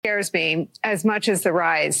scares me as much as the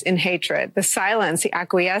rise in hatred, the silence, the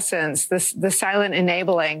acquiescence, the silent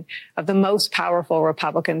enabling of the most powerful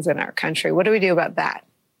Republicans in our country. What do we do about that?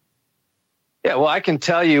 Yeah, well, I can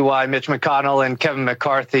tell you why Mitch McConnell and Kevin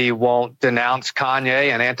McCarthy won't denounce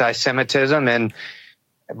Kanye and anti-Semitism and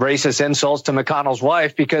racist insults to McConnell's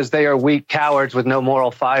wife, because they are weak cowards with no moral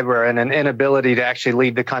fiber and an inability to actually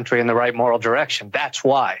lead the country in the right moral direction. That's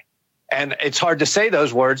why. And it's hard to say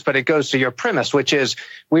those words, but it goes to your premise, which is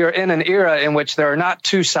we are in an era in which there are not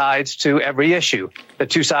two sides to every issue. The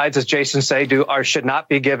two sides, as Jason say, should not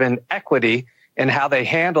be given equity in how they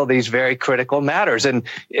handle these very critical matters. And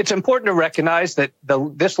it's important to recognize that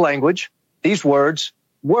this language, these words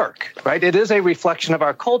work, right? It is a reflection of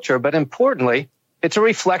our culture, but importantly, it's a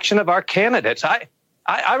reflection of our candidates.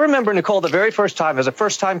 I remember, Nicole, the very first time, as a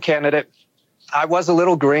first-time candidate, I was a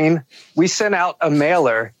little green. We sent out a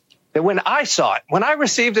mailer that when I saw it, when I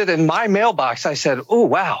received it in my mailbox, I said, oh,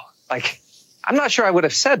 wow, like, I'm not sure I would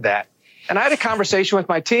have said that. And I had a conversation with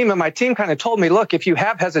my team, and my team kind of told me, look, if you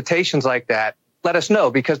have hesitations like that, let us know,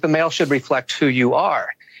 because the mail should reflect who you are.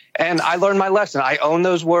 And I learned my lesson. I own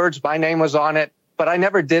those words. My name was on it, but I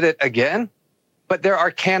never did it again. But there are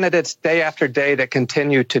candidates day after day that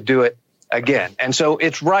continue to do it again. And so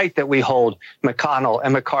it's right that we hold McConnell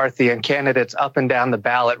and McCarthy and candidates up and down the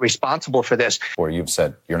ballot responsible for this. Or you've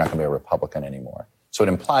said you're not going to be a Republican anymore. So it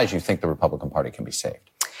implies you think the Republican Party can be saved.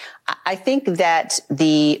 I think that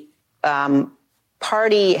the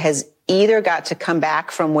party has either got to come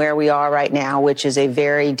back from where we are right now, which is a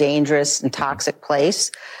very dangerous and toxic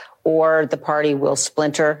place, or the party will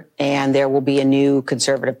splinter and there will be a new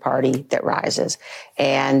conservative party that rises.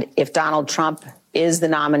 And if Donald Trump is the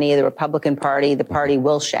nominee of the Republican Party, the party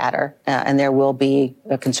will shatter, and there will be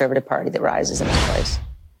a conservative party that rises in its place.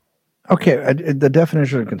 Okay, the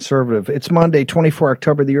definition of conservative. It's Monday, 24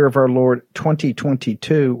 October, the year of our Lord,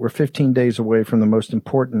 2022. We're 15 days away from the most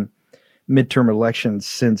important midterm elections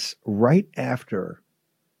since right after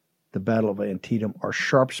the Battle of Antietam or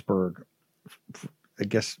Sharpsburg, I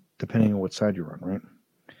guess, depending on what side you're on, right?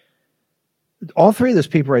 All three of those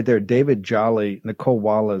people right there, David Jolly, Nicole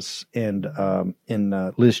Wallace, and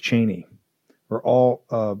Liz Cheney, are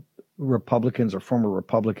all Republicans or former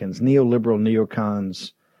Republicans, neoliberal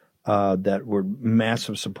neocons that were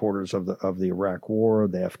massive supporters of the Iraq War,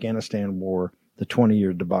 the Afghanistan War, the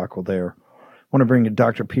 20-year debacle there. I want to bring in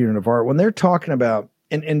Dr. Peter Navarro. When they're talking about,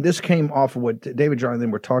 and this came off of what David Jolly and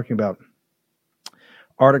them were talking about,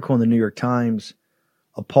 article in the New York Times,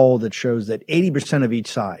 a poll that shows that 80% of each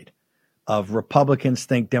side of Republicans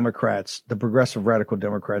think Democrats, the progressive radical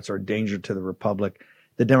Democrats, are a danger to the Republic.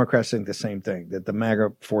 The Democrats think the same thing, that the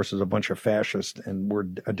MAGA force is a bunch of fascists and we're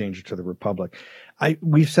a danger to the Republic.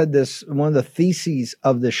 We've said this, one of the theses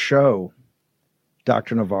of this show,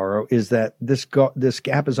 Dr. Navarro, is that this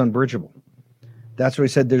gap is unbridgeable. That's what he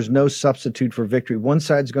said. There's no substitute for victory. One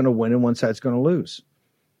side's going to win and one side's going to lose.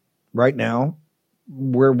 Right now,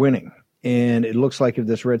 we're winning. And it looks like if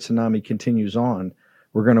this red tsunami continues on,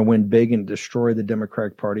 we're going to win big and destroy the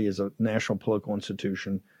Democratic Party as a national political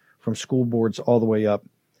institution, from school boards all the way up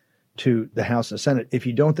to the House and Senate. If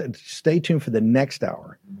you don't, stay tuned for the next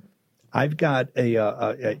hour. I've got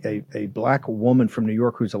a black woman from New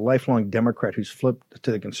York who's a lifelong Democrat who's flipped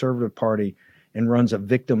to the Conservative Party and runs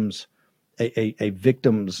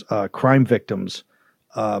crime victims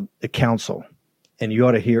council. And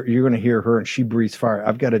you're going to hear her, and she breathes fire.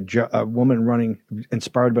 I've got a woman running,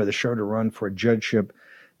 inspired by the show, to run for a judgeship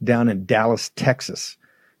down in Dallas, Texas.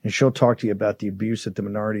 And she'll talk to you about the abuse that the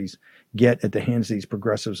minorities get at the hands of these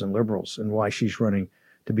progressives and liberals and why she's running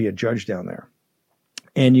to be a judge down there.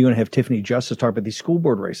 And you're going to have Tiffany Justice talk about these school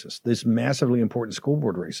board races, these massively important school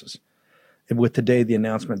board races. And with today the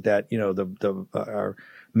announcement that, our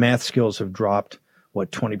math skills have dropped,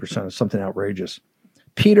 20%, or something outrageous.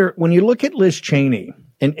 Peter, when you look at Liz Cheney,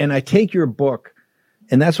 and I take your book,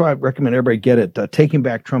 and that's why I recommend everybody get it, Taking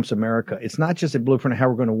Back Trump's America. It's not just a blueprint of how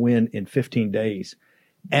we're going to win in 15 days.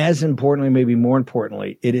 As importantly, maybe more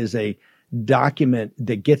importantly, it is a document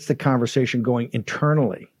that gets the conversation going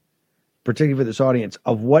internally, particularly for this audience,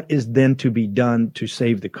 of what is then to be done to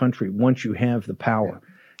save the country once you have the power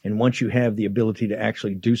and once you have the ability to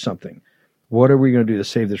actually do something. What are we going to do to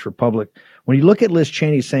save this republic? When you look at Liz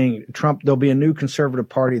Cheney saying Trump, there'll be a new conservative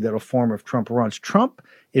party that'll form if Trump runs. Trump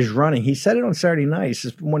is running. He said it on Saturday night. He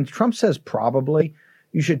says, when Trump says probably,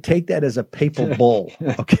 you should take that as a papal bull.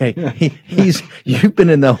 Okay, you've been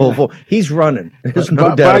in the whole. He's running. There's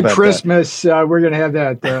no doubt about that. By Christmas, we're going to have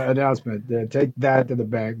that announcement. Take that to the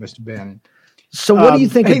bank, Mr. Bannon. So what do you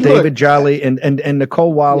think of David Jolly and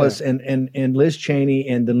Nicole Wallace and Liz Cheney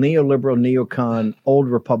and the neoliberal neocon old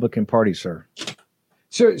Republican Party, sir?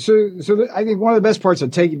 I think one of the best parts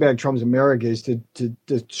of Taking Back Trump's America is to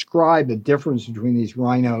describe the difference between these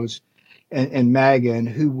rhinos and MAGA and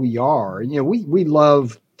who we are. You know, we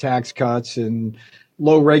love tax cuts and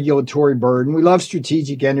low regulatory burden. We love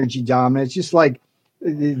strategic energy dominance, just like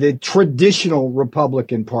the traditional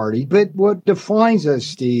Republican Party. But what defines us,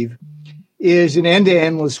 Steve, is an end to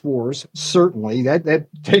endless wars. Certainly, that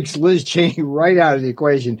takes Liz Cheney right out of the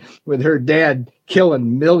equation, with her dad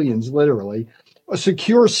killing millions, literally. A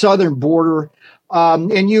secure southern border.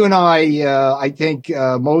 And you and I think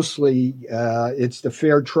mostly it's the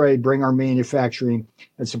fair trade, bring our manufacturing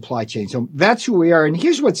and supply chain. So that's who we are. And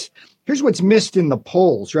here's what's missed in the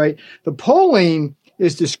polls, right? The polling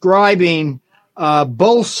is describing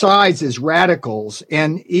both sides as radicals.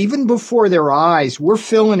 And even before their eyes, we're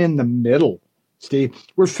filling in the middle, Steve.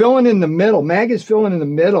 We're filling in the middle. MAGA's filling in the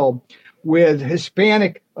middle with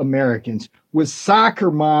Hispanic Americans, with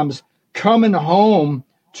soccer moms coming home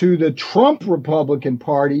to the Trump Republican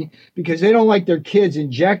Party because they don't like their kids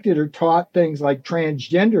injected or taught things like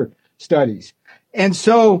transgender studies. And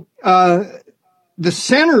so the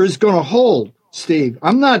center is going to hold, Steve.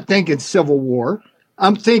 I'm not thinking civil war.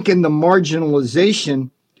 I'm thinking the marginalization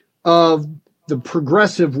of the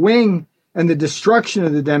progressive wing and the destruction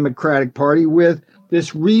of the Democratic Party, with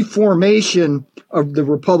this reformation of the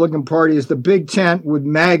Republican Party as the big tent, with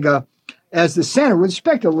MAGA as the center. With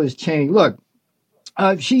respect to Liz Cheney, look,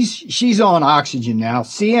 she's on oxygen now.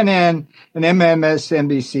 CNN and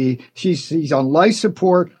MSNBC, she's on life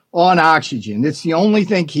support on oxygen. It's the only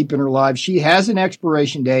thing keeping her alive. She has an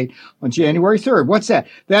expiration date on January 3rd. What's that?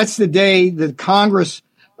 That's the day that Congress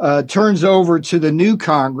turns over to the new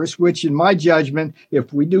Congress, which in my judgment,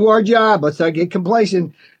 if we do our job, let's not get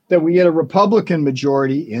complacent, that we get a Republican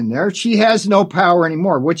majority in there. She has no power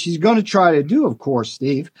anymore. What she's going to try to do, of course,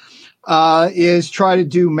 Steve, is try to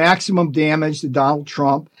do maximum damage to Donald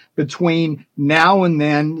Trump between now and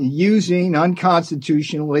then, using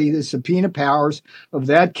unconstitutionally the subpoena powers of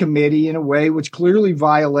that committee in a way which clearly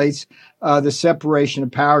violates the separation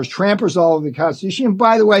of powers, tramples all of the Constitution. And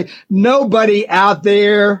by the way, nobody out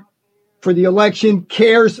there for the election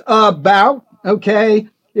cares about, okay?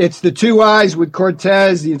 It's the two eyes with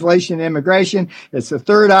Cortez, the inflation and immigration. It's the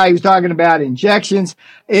third eye who's talking about injections.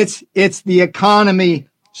 It's the economy,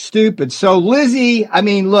 stupid. So Lizzie, I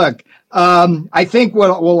mean, look, I think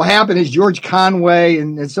what will happen is George Conway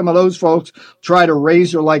and some of those folks try to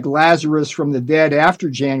raise her like Lazarus from the dead after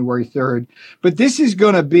January 3rd. But this is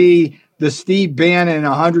going to be the Steve Bannon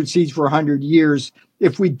 100 seats for 100 years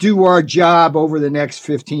if we do our job over the next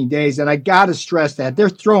 15 days. And I got to stress that they're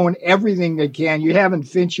throwing everything they can. You're having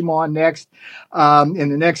Fincham on next in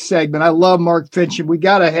the next segment. I love Mark Fincham. We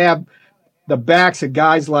got to have the backs of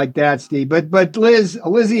guys like that, Steve. But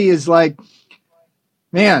Lizzie is like,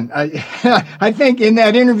 man, I think in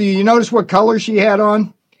that interview, you notice what color she had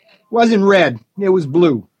on? It wasn't red. It was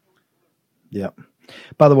blue. Yep.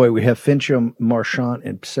 By the way, we have Fincham, Marchant,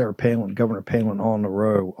 and Sarah Palin, Governor Palin, all in a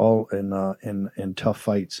row, all in tough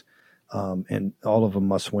fights, and all of them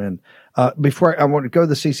must win. Before I want to go to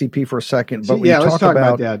the CCP for a second, but let's talk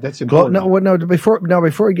about that. That's important.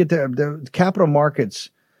 Before we get there, the capital markets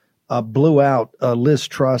blew out Liz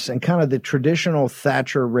Truss, and kind of the traditional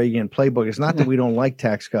Thatcher Reagan playbook. It's not that we don't like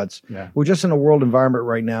tax cuts. Yeah. We're just in a world environment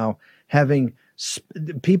right now, having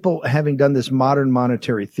people having done this modern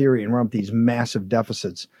monetary theory and run up these massive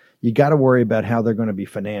deficits. You got to worry about how they're going to be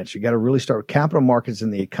financed. You got to really start. Capital markets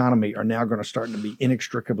and the economy are now going to start to be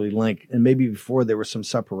inextricably linked, and maybe before there was some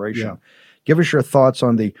separation. Yeah. Give us your thoughts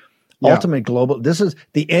on the ultimate global. This is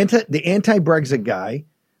the anti-Brexit guy.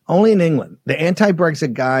 Only in England, the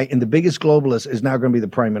anti-Brexit guy and the biggest globalist is now going to be the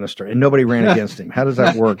prime minister, and nobody ran against him. How does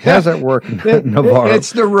that work? How does that work in Navarro?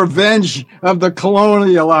 It's the revenge of the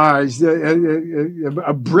colonialized,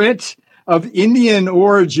 a Brit of Indian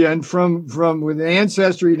origin from with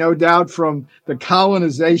ancestry, no doubt, from the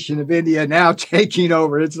colonization of India, now taking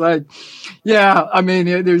over. It's like, yeah, I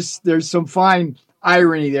mean, there's some fine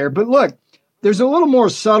irony there. But look, there's a little more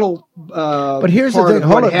subtle. But here's the thing.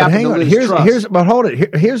 Hold it. But hang on. Here's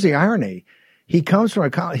the irony. He comes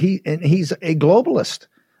from he's a globalist.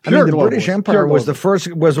 The British Empire was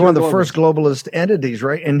one of the first globalist entities,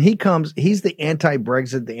 right? And he's the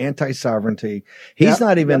anti-Brexit, the anti-sovereignty. He's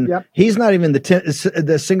not even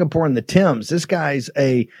the Singapore and the Thames. This guy's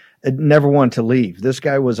a never wanted to leave. This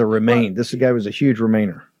guy was a remain. This guy was a huge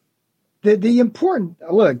remainer. The important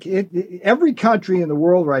look, every country in the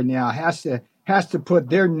world right now has to put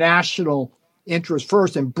their national interest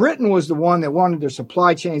first. And Britain was the one that wanted their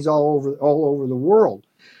supply chains all over the world.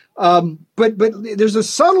 But there's a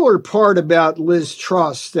subtler part about Liz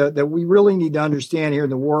Truss that we really need to understand here in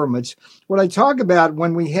the war room. It's what I talk about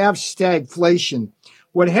when we have stagflation.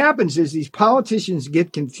 What happens is these politicians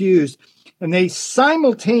get confused and they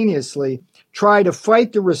simultaneously try to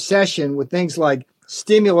fight the recession with things like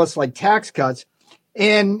stimulus, like tax cuts,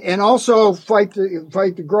 and also fight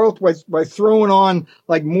the growth by throwing on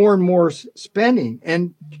like more and more spending.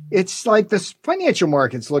 And it's like the financial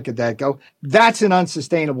markets look at that, go, that's an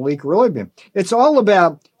unsustainable equilibrium. It's all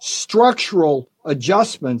about structural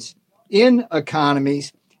adjustments in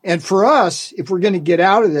economies. And for us, if we're going to get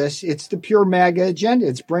out of this, it's the pure MAGA agenda.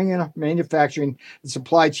 It's bringing manufacturing and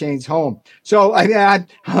supply chains home. So I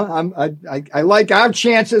like our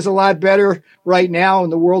chances a lot better right now in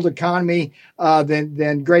the world economy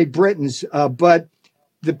than Great Britain's. But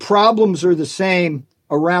the problems are the same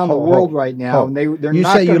around the world right now, and they're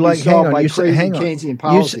not going to be solved by crazy Keynesian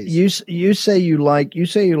policies. You say you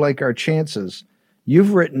like our chances.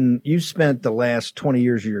 You've spent the last 20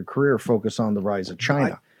 years of your career focused on the rise of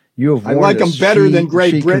China. I like them better than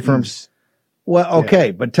Great Britain. Well,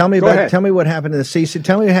 okay, but tell me what happened to the CCP.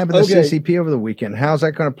 Tell me what happened to the CCP over the weekend. How's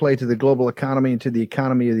that going to play to the global economy and to the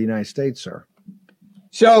economy of the United States, sir?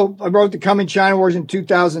 So I wrote The Coming China Wars in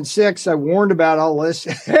 2006. I warned about all this.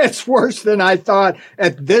 It's worse than I thought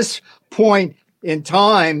at this point in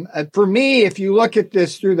time. For me, if you look at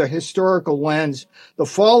this through the historical lens, the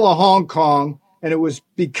fall of Hong Kong, and it was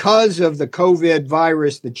because of the COVID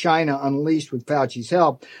virus that China unleashed with Fauci's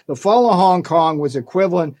help. The fall of Hong Kong was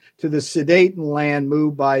equivalent to the Sudetenland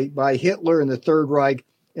move by Hitler and the Third Reich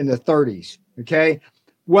in the 30s. Okay.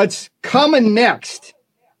 What's coming next,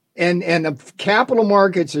 and the capital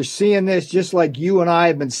markets are seeing this just like you and I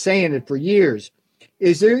have been saying it for years,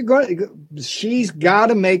 is she's got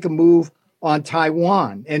to make a move on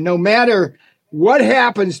Taiwan. And no matter what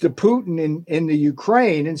happens to Putin in the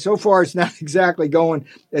Ukraine, and so far it's not exactly going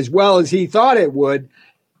as well as he thought it would,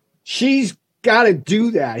 she's got to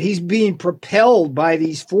do that. He's being propelled by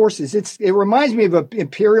these forces. It reminds me of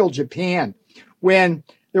Imperial Japan, when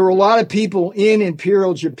there were a lot of people in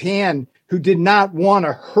Imperial Japan who did not want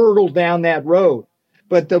to hurtle down that road.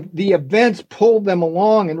 But the events pulled them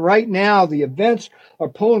along, and right now the events are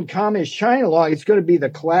pulling Communist China along. It's going to be the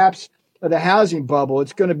collapse of the housing bubble.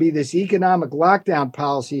 It's going to be this economic lockdown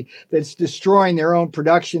policy that's destroying their own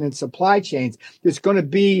production and supply chains. It's going to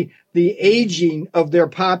be the aging of their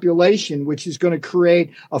population, which is going to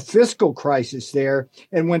create a fiscal crisis there.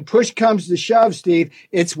 And when push comes to shove, Steve,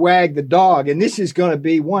 it's wag the dog. And this is going to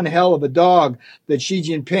be one hell of a dog that Xi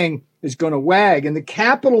Jinping is going to wag. And the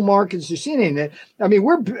capital markets are seeing it. I mean,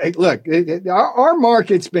 our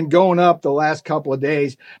market's been going up the last couple of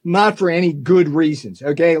days, not for any good reasons.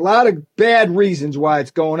 Okay. A lot of bad reasons why it's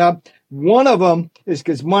going up. One of them is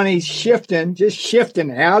because money's shifting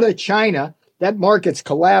out of China. That market's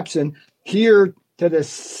collapsing here to the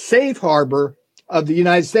safe harbor of the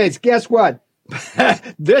United States. Guess what?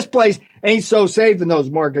 This place ain't so safe in those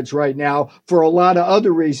markets right now for a lot of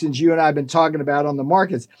other reasons you and I have been talking about on the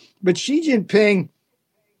markets. But Xi Jinping,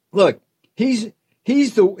 look, he's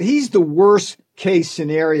the worst case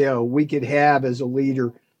scenario we could have as a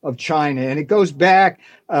leader of China. And it goes back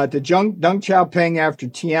to Deng Xiaoping after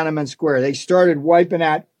Tiananmen Square. They started wiping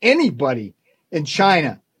out anybody in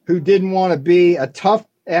China who didn't want to be a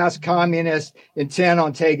tough-ass communist intent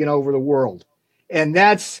on taking over the world. And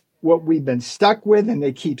that's what we've been stuck with, and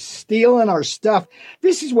they keep stealing our stuff.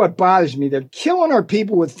 This is what bothers me. They're killing our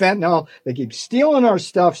people with fentanyl. They keep stealing our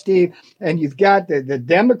stuff, Steve. And you've got the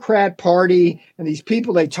Democrat Party and these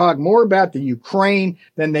people, they talk more about the Ukraine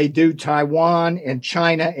than they do Taiwan and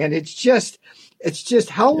China. And it's just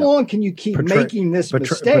how long can you keep making this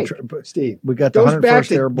mistake, Steve? We got the 101st Airborne. Goes back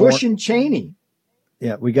to Bush and Cheney.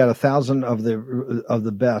 Yeah, we got 1,000 of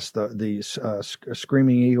the best, the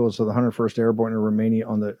Screaming Eagles of the 101st Airborne in Romania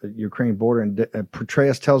on the Ukraine border. And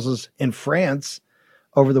Petraeus tells us in France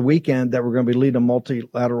over the weekend that we're going to be leading a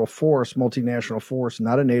multilateral force, multinational force,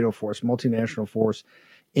 not a NATO force, multinational force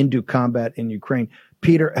into combat in Ukraine.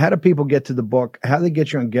 Peter, how do people get to the book? How do they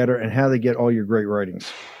get you on Getter, and how do they get all your great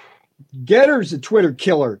writings? Getter's a Twitter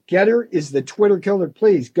killer. Getter is the Twitter killer.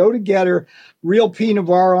 Please go to Getter. Real P.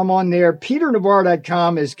 Navarro, I'm on there.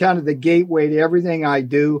 PeterNavarro.com is kind of the gateway to everything I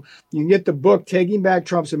do. You can get the book, Taking Back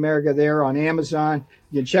Trump's America, there on Amazon.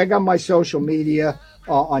 You can check out my social media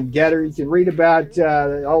on Getter. You can read about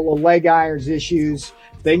all the leg irons issues.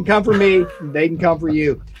 If they can come for me, they can come for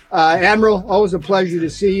you. Admiral, always a pleasure to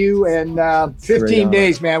see you. And 15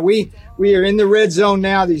 days, man. We are in the red zone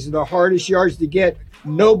now. These are the hardest yards to get.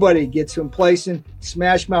 Nobody gets complacent.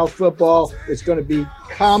 Smash mouth football. It's going to be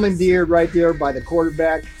commandeered right there by the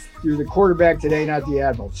quarterback. You're the quarterback today, not the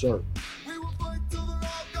admiral, sir.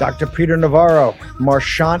 Dr. Peter Navarro,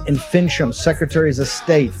 Marchant and Fincham, Secretaries of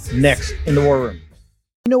State, next in the War Room.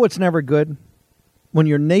 You know what's never good? When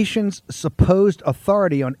your nation's supposed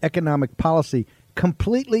authority on economic policy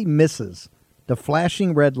completely misses the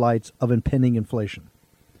flashing red lights of impending inflation.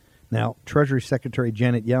 Now, Treasury Secretary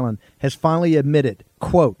Janet Yellen has finally admitted,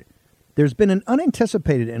 quote, there's been an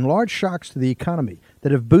unanticipated and large shocks to the economy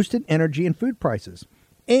that have boosted energy and food prices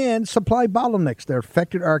and supply bottlenecks that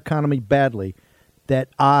affected our economy badly that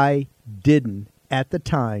I didn't, at the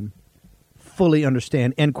time, fully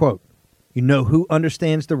understand, end quote. You know who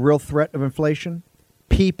understands the real threat of inflation?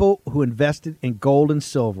 People who invested in gold and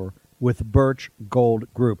silver with Birch Gold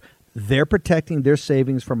Group. They're protecting their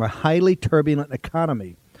savings from a highly turbulent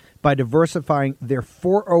economy by diversifying their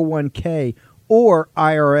 401k or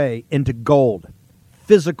IRA into gold,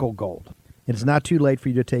 physical gold. It's not too late for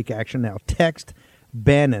you to take action now. Text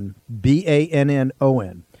Bannon, Bannon,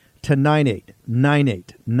 to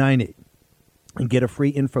 989898 and get a free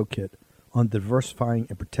info kit on diversifying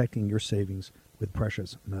and protecting your savings with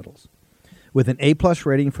precious metals. With an A-plus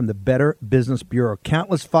rating from the Better Business Bureau,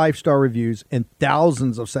 countless 5-star reviews, and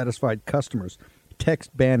thousands of satisfied customers,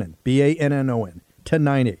 text Bannon, Bannon, to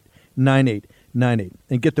 989898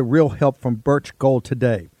 and get the real help from Birch Gold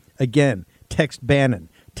today. Again, text Bannon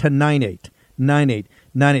to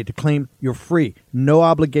 989898 to claim your free,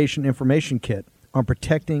 no-obligation information kit on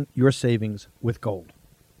protecting your savings with gold.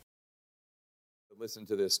 Listen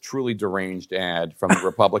to this truly deranged ad from the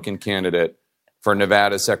Republican candidate for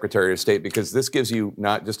Nevada's Secretary of State, because this gives you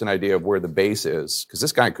not just an idea of where the base is, because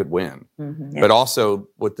this guy could win, but also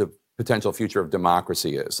what the potential future of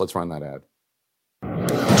democracy is. Let's run that ad.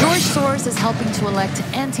 George Soros is helping to elect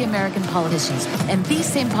anti-American politicians, and these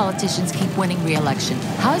same politicians keep winning re-election.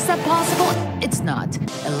 How is that possible? It's not.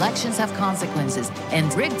 Elections have consequences,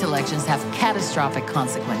 and rigged elections have catastrophic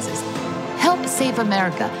consequences. Help save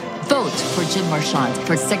America. Vote for Jim Marchant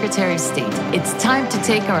for Secretary of State. It's time to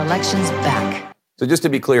take our elections back. So just to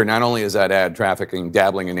be clear, not only is that ad trafficking,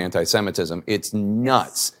 dabbling in anti-Semitism, it's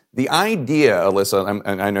nuts. The idea, Alyssa,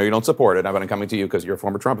 and I know you don't support it, but I'm coming to you because you're a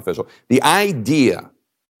former Trump official. The idea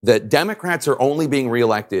that Democrats are only being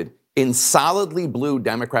reelected in solidly blue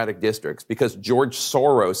Democratic districts because George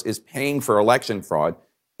Soros is paying for election fraud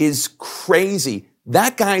is crazy.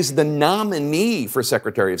 That guy's the nominee for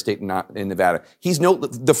Secretary of State in Nevada.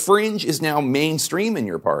 The fringe is now mainstream in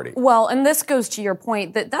your party. Well, and this goes to your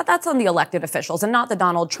point that's on the elected officials and not the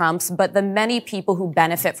Donald Trumps, but the many people who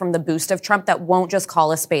benefit from the boost of Trump that won't just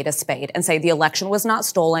call a spade and say the election was not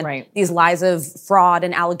stolen. Right. These lies of fraud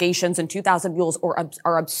and allegations and 2,000 mules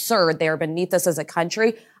are absurd. They are beneath us as a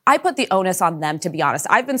country. I put the onus on them, to be honest.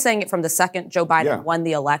 I've been saying it from the second Joe Biden won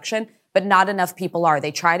the election. But not enough people are.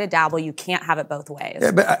 They try to dabble. You can't have it both ways.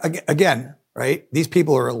 Yeah, but again, right? These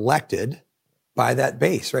people are elected by that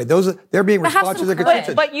base, right? They're being responsive to their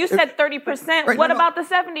constituents. But you said 30%. Right, what about the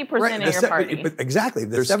 70% in your party? Exactly.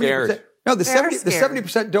 They're scared. No, the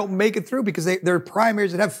 70% don't make it through because there are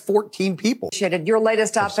primaries that have 14 people. Your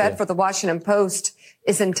latest op-ed for the Washington Post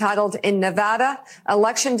is entitled, "In Nevada,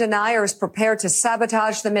 Election Deniers Prepare to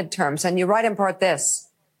Sabotage the Midterms." And you write in part this: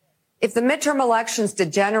 if the midterm elections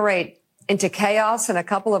degenerate into chaos in a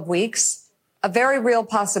couple of weeks, a very real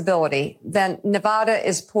possibility, then Nevada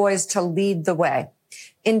is poised to lead the way.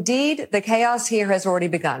 Indeed, the chaos here has already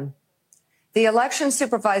begun. The election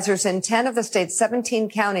supervisors in 10 of the state's 17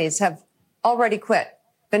 counties have already quit,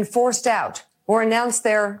 been forced out, or announced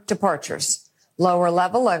their departures. Lower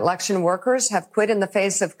level election workers have quit in the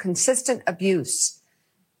face of consistent abuse.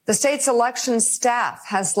 The state's election staff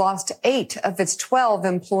has lost 8 of its 12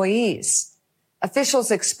 employees. Officials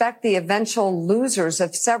expect the eventual losers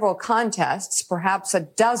of several contests, perhaps a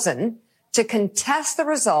dozen, to contest the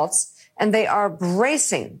results, and they are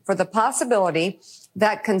bracing for the possibility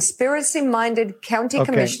that conspiracy-minded county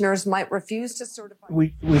commissioners might refuse to certify.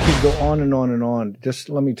 We could go on and on and on. Just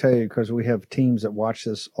let me tell you, because we have teams that watch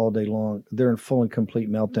this all day long, they're in full and complete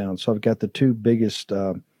meltdown. So I've got the two biggest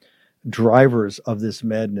drivers of this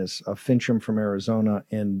madness, Fincham from Arizona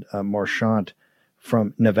and Marchant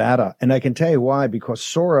from Nevada. And I can tell you why, because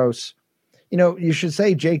Soros, you should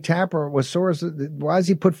say Jake Tapper was Soros. Why does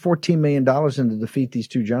he put $14 million in to defeat these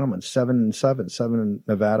two gentlemen? 7 and 7 in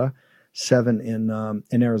Nevada, 7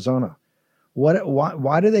 in Arizona.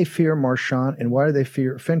 Why do they fear Marchant and why do they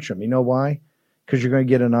fear Fincham? You know why? Because you're going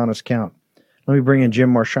to get an honest count. Let me bring in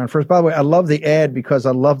Jim Marchant first. By the way, I love the ad because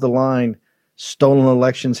I love the line, stolen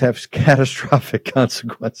elections have catastrophic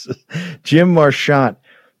consequences. Jim Marchant,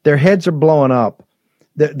 their heads are blowing up.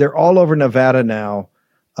 They're all over Nevada now.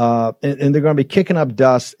 And they're going to be kicking up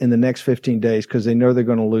dust in the next 15 days because they know they're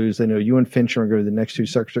going to lose. They know you and Finch are going to be the next two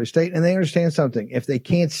Secretary of State, and they understand something. If they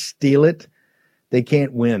can't steal it, they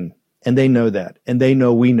can't win, and they know that, and they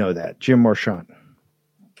know we know that. Jim Marchant.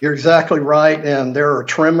 You're exactly right, and there are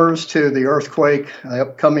tremors to the earthquake,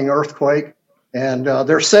 upcoming earthquake, and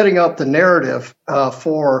they're setting up the narrative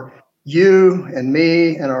for you and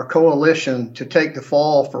me and our coalition to take the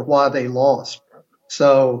fall for why they lost.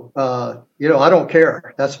 So, I don't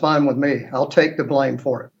care. That's fine with me. I'll take the blame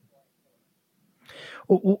for it.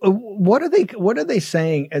 What are they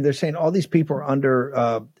saying? And they're saying all these people are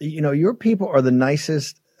under, your people are the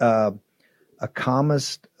nicest,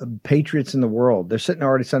 calmest patriots in the world. They're sitting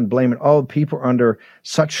already blaming, people are under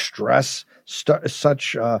such stress, they're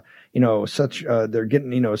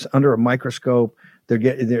getting, it's under a microscope.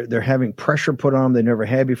 They're having pressure put on them they never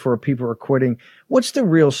had before. People are quitting. What's the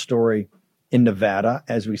real story in Nevada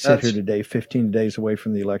as we sit here today, 15 days away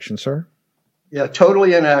from the election, sir? Yeah,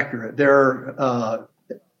 totally inaccurate. They're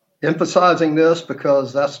emphasizing this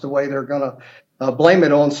because that's the way they're going to blame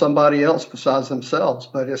it on somebody else besides themselves.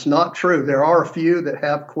 But it's not true. There are a few that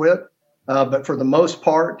have quit, but for the most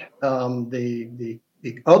part, the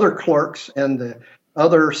other clerks in the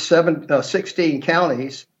other 16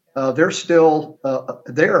 counties, they're still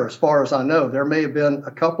there as far as I know. There may have been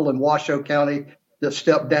a couple in Washoe County that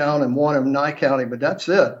stepped down and one in Nye County, but that's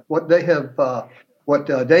it. What they have, what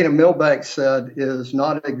Dana Milbank said is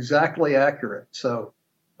not exactly accurate. So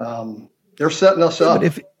they're setting us up.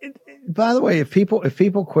 But by the way, if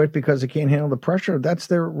people quit because they can't handle the pressure, that's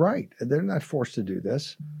their right. They're not forced to do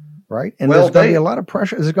this, right? And there's going to be a lot of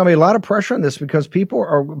pressure. There's going to be a lot of pressure on this because people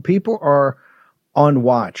are on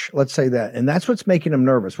watch. Let's say that, and that's what's making them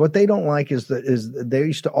nervous. What they don't like is they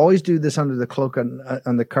used to always do this under the cloak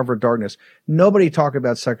on the cover of darkness. Nobody talked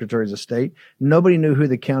about secretaries of state. Nobody knew who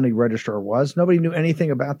the county registrar was. Nobody knew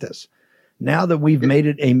anything about this. Now that we've made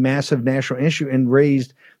it a massive national issue and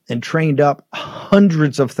raised and trained up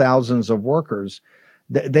hundreds of thousands of workers,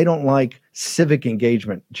 they don't like civic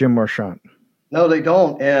engagement. Jim Marchant. No, they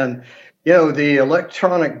don't. And the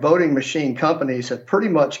electronic voting machine companies have pretty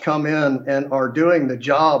much come in and are doing the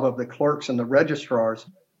job of the clerks and the registrars.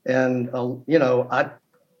 And,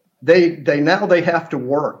 they have to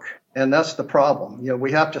work. And that's the problem.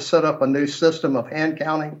 We have to set up a new system of hand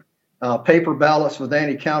counting, paper ballots with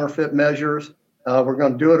anti-counterfeit measures. We're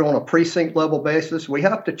going to do it on a precinct level basis. We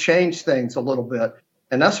have to change things a little bit.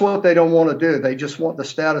 And that's what they don't want to do. They just want the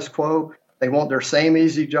status quo. They want their same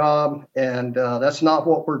easy job, and that's not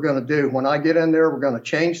what we're going to do. When I get in there, we're going to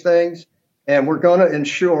change things, and we're going to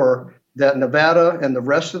ensure that Nevada and the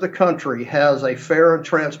rest of the country has a fair and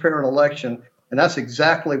transparent election, and that's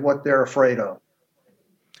exactly what they're afraid of.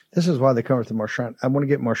 This is why they come with the Marchant. I want to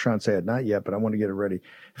get Marchant say it, not yet, but I want to get it ready.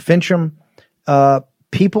 Fincham,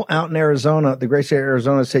 people out in Arizona, the great state of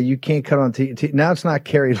Arizona, say you can't cut on TV. Now it's not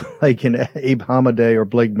Carrie Lake and Abe Hamaday or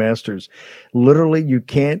Blake Masters. Literally, you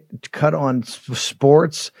can't cut on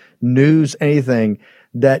sports, news, anything.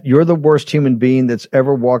 That you're the worst human being that's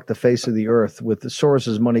ever walked the face of the earth with the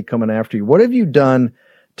Soros's money coming after you. What have you done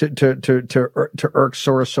to irk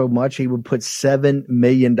Soros so much? He would put $7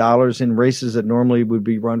 million in races that normally would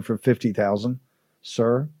be run for 50,000,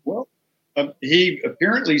 sir. Well, he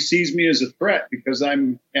apparently sees me as a threat because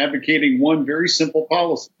I'm advocating one very simple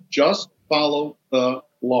policy: just follow the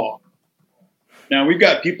law. Now we've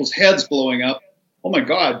got people's heads blowing up. Oh my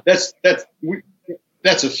God, that's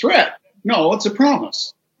a threat. No, it's a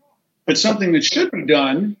promise. It's something that should be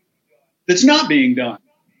done that's not being done.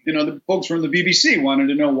 The folks from the BBC wanted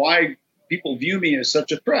to know why people view me as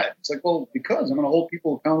such a threat. It's like, well, because I'm going to hold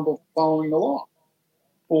people accountable for following the law.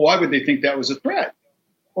 Well, why would they think that was a threat?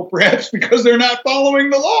 Well, perhaps because they're not following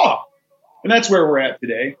the law. And that's where we're at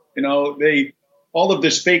today. All of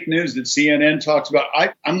this fake news that CNN talks about,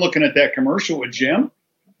 I'm looking at that commercial with Jim,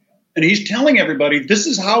 and he's telling everybody this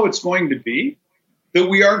is how it's going to be, that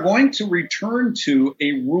we are going to return to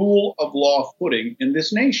a rule of law footing in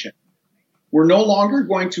this nation. We're no longer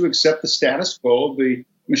going to accept the status quo of the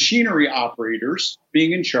machinery operators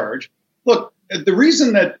being in charge. Look, the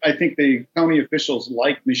reason that I think the county officials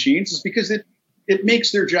like machines is because it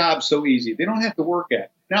makes their job so easy. They don't have to work at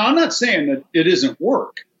it. Now, I'm not saying that it isn't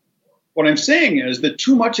work. What I'm saying is that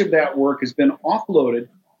too much of that work has been offloaded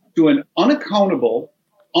to an unaccountable,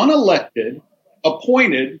 unelected,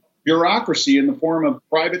 appointed bureaucracy in the form of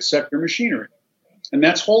private sector machinery. And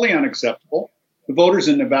that's wholly unacceptable. The voters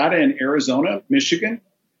in Nevada and Arizona, Michigan,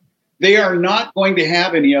 they are not going to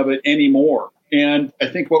have any of it anymore. And I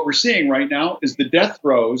think what we're seeing right now is the death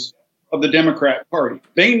throes of the Democrat Party.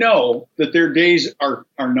 They know that their days are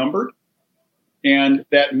numbered. And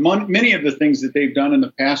that many of the things that they've done in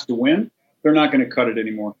the past to win, they're not going to cut it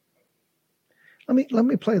anymore. Let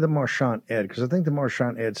me play the Marchant ad, because I think the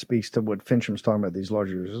Marchant ad speaks to what Fincham's talking about, these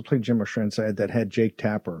larger users. Let's play Jim Marchant's ad that had Jake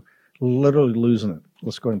Tapper literally losing it.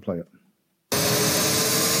 Let's go ahead and play it.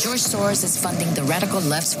 George Soros is funding the radical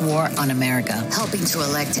left's war on America, helping to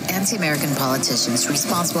elect anti-American politicians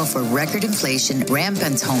responsible for record inflation,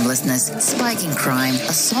 rampant homelessness, spiking crime,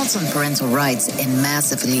 assaults on parental rights, and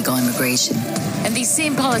massive illegal immigration. And these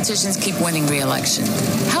same politicians keep winning re-election.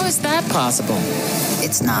 How is that possible?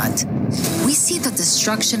 It's not. We see the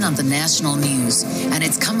destruction on the national news, and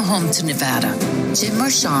it's come home to Nevada. Jim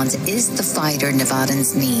Marchant is the fighter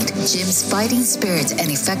Nevadans need. Jim's fighting spirit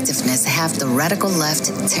and effectiveness have the radical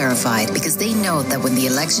left terrified because they know that when the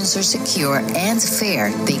elections are secure and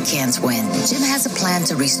fair, they can't win. Jim has a plan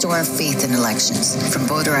to restore faith in elections, from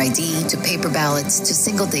voter ID to paper ballots to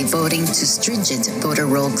single-day voting to stringent voter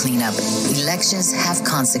roll cleanup. Elections have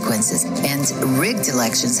consequences, and rigged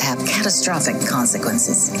elections have catastrophic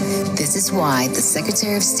consequences. This is why the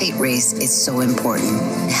Secretary of State race is so important.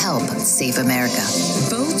 Help save America.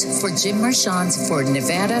 Vote for Jim Marchant for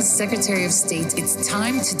Nevada Secretary of State. It's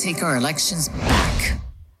time to take our elections back.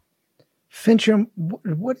 Fincham,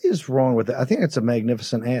 what is wrong with that? I think it's a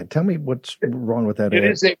magnificent ad. Tell me what's wrong with that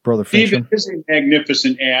ad, Brother Fincham. It is a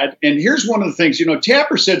magnificent ad. And here's one of the things,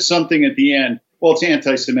 Tapper said something at the end. Well, it's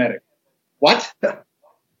anti-Semitic. What? That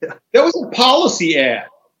was a policy ad.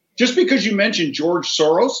 Just because you mentioned George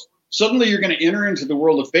Soros, suddenly you're going to enter into the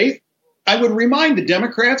world of faith. I would remind the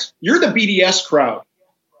Democrats, you're the BDS crowd.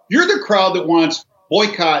 You're the crowd that wants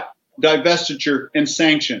boycott, divestiture, and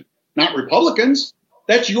sanction, not Republicans.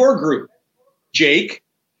 That's your group. Jake,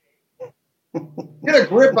 get a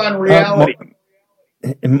grip on reality.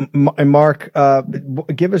 Mark,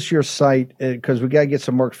 give us your site, because we got to get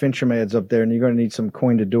some Mark Fincham ads up there, and you're going to need some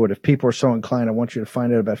coin to do it. If people are so inclined, I want you to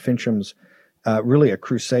find out about Fincham's really a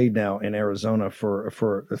crusade now in Arizona for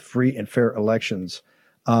free and fair elections.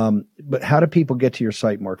 But how do people get to your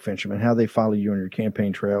site, Mark Fincham, and how they follow you on your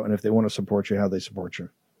campaign trail? And if they want to support you, how they support you?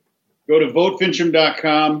 Go to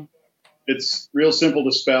votefincham.com. It's real simple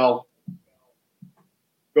to spell.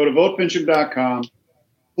 Go to votefincham.com.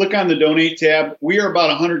 Click on the donate tab. We are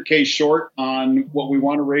about 100K short on what we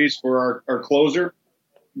want to raise for our closer.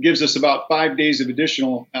 It gives us about 5 days of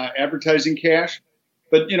additional advertising cash.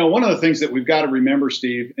 But, one of the things that we've got to remember,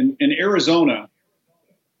 Steve, in Arizona,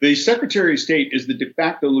 the Secretary of State is the de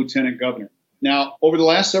facto lieutenant governor. Now, over the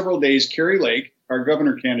last several days, Kari Lake, our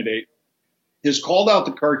governor candidate, has called out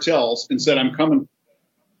the cartels and said, I'm coming.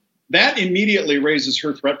 That immediately raises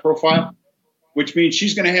her threat profile, which means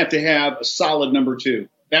she's going to have a solid number two.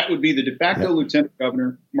 That would be the de facto lieutenant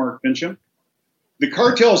governor, Mark Fincham. The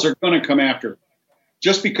cartels are going to come after her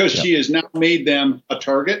just because she has now made them a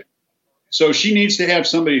target. So she needs to have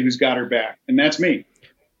somebody who's got her back, and that's me.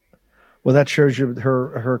 Well, that shows you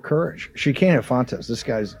her courage. She can't have Fontes. This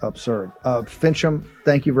guy's absurd. Fincham,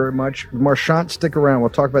 thank you very much. Marchant, stick around.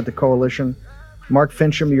 We'll talk about the coalition. Mark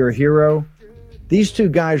Fincham, you're a hero. These two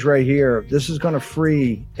guys right here, this is going to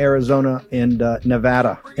free Arizona and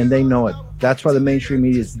Nevada, and they know it. That's why the mainstream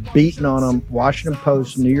media is beating on them. Washington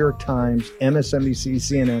Post, New York Times, MSNBC,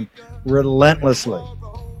 CNN, relentlessly.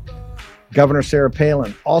 Governor Sarah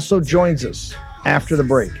Palin also joins us after the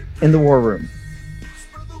break in the War Room.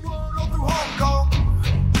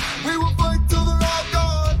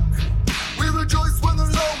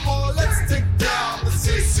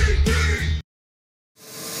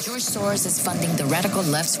 George Soros is funding the radical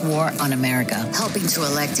left's war on America, helping to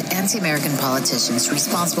elect anti-American politicians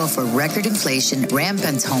responsible for record inflation,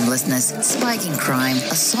 rampant homelessness, spiking crime,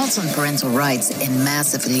 assaults on parental rights, and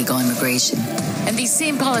massive illegal immigration. And these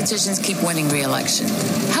same politicians keep winning re-election.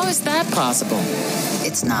 How is that possible?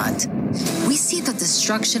 It's not. We see the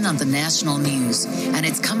destruction on the national news, and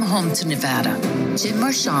it's come home to Nevada. Jim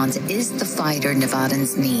Marchant is the fighter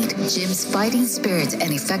Nevadans need. Jim's fighting spirit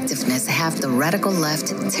and effectiveness have the radical left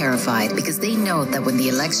terrified because they know that when the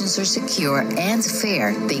elections are secure and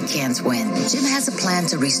fair, they can't win. Jim has a plan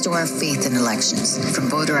to restore faith in elections, from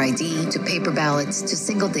voter ID to paper ballots to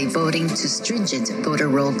single-day voting to stringent voter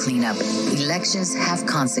roll cleanup. Elections have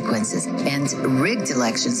consequences, and rigged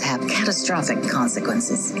elections have catastrophic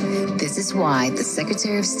consequences. This is why the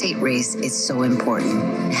Secretary of State race is so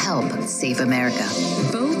important. Help save America.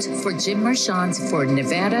 Vote for Jim Marchant for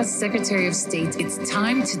Nevada Secretary of State. It's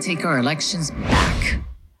time to take our elections back.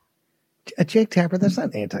 Jake Tapper, that's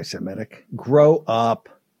not anti-Semitic. Grow up.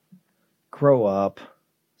 Grow up.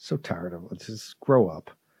 So tired of it. Just grow up.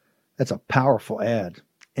 That's a powerful ad,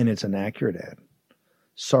 and it's an accurate ad.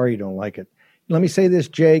 Sorry you don't like it. Let me say this,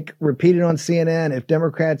 Jake. Repeat it on CNN. If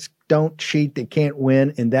Democrats don't cheat. They can't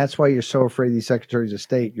win. And that's why you're so afraid of these secretaries of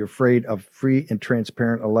state. You're afraid of free and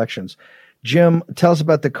transparent elections. Jim, tell us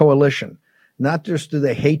about the coalition. Not just do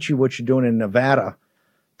they hate you, what you're doing in Nevada,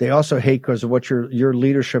 they also hate because of what your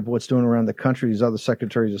leadership, what's doing around the country, these other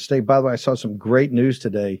secretaries of state. By the way, I saw some great news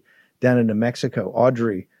today down in New Mexico.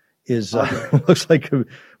 Audrey is looks like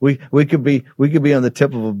we could be on the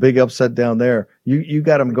tip of a big upset down there. You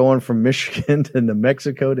got them going from Michigan to New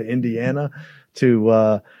Mexico to Indiana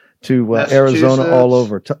to Arizona, all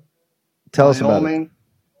over. Tell us about it.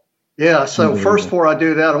 Yeah. So first, before I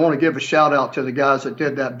do that, I want to give a shout out to the guys that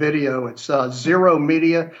did that video. It's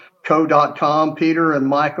ZeroMediaCo.com. Peter and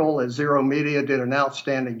Michael at Zero Media did an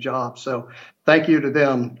outstanding job. So thank you to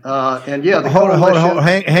them. And yeah, hold on.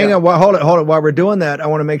 Hang on. Hold it. While we're doing that, I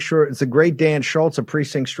want to make sure it's a great Dan Schultz of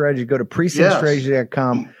Precinct Strategy. Go to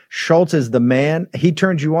precinctstrategy.com. Schultz is the man. He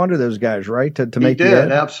turned you on to those guys, right? To make he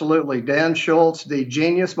did, absolutely. Dan Schultz, the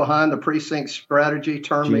genius behind the Precinct Strategy,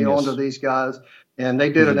 turned me on to these guys. And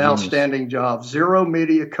they did an outstanding job.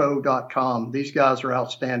 ZeroMediaCo.com. These guys are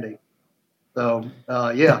outstanding. So,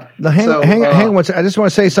 yeah. Hang on one second. I just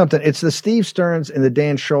want to say something. It's the Steve Stearns and the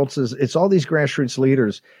Dan Schultzes. It's all these grassroots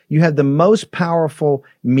leaders. You have the most powerful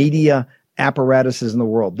media apparatuses in the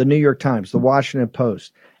world. The New York Times, the Washington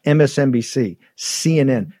Post, MSNBC,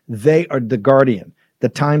 CNN. They are the Guardian, the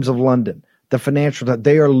Times of London, the Financial Times.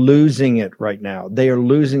 They are losing it right now. They are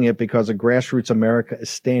losing it because of grassroots America is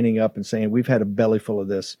standing up and saying, we've had a belly full of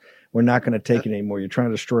this. We're not going to take it anymore. You're trying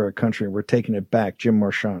to destroy our country, and we're taking it back. Jim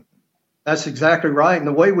Marchant. That's exactly right. And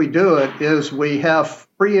the way we do it is we have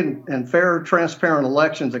free and fair, transparent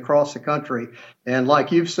elections across the country. And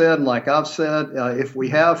like you've said, and like I've said, if we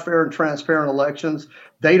have fair and transparent elections,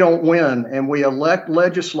 they don't win. And we elect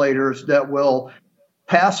legislators that will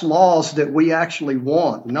pass laws that we actually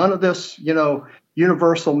want. None of this,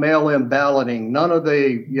 universal mail-in balloting, none of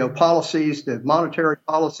the, policies, that monetary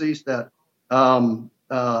policies that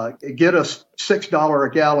get us $6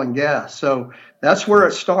 a gallon gas. So that's where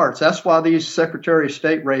it starts. That's why these Secretary of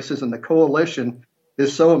State races and the coalition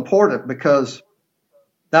is so important, because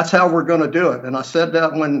that's how we're going to do it. And I said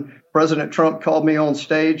that when President Trump called me on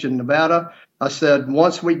stage in Nevada. I said,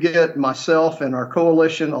 once we get myself and our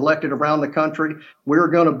coalition elected around the country, we're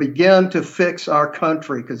going to begin to fix our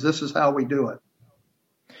country, because this is how we do it.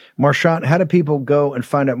 Marchant, how do people go and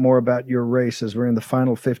find out more about your race as we're in the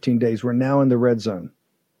final 15 days? We're now in the red zone.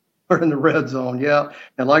 We're in the red zone, yeah.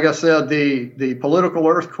 And like I said, the political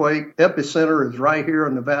earthquake epicenter is right here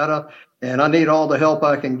in Nevada, and I need all the help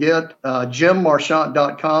I can get.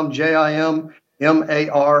 JimMarchant.com,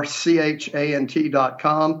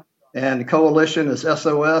 JimMarchant.com, and the coalition is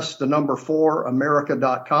SOS, the number 4,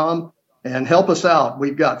 America.com. And help us out.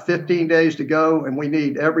 We've got 15 days to go, and we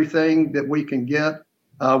need everything that we can get.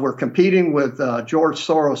 We're competing with George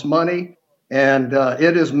Soros money. And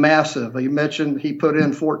it is massive. You mentioned he put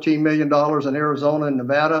in $14 million in Arizona and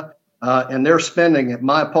Nevada, and they're spending it.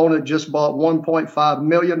 My opponent just bought $1.5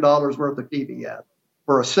 million worth of TV ads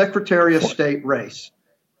for a Secretary of State race,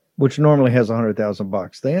 which normally has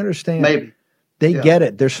 $100,000. They understand. Maybe they get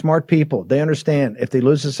it. They're smart people. They understand if they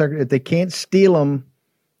lose the secretary, if they can't steal them,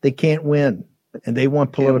 they can't win, and they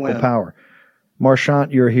want political power.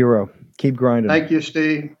 Marchant, you're a hero. Keep grinding. Thank you,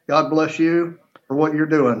 Steve. God bless you for what you're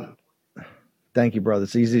doing. Thank you, brother.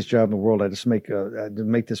 It's the easiest job in the world. I just make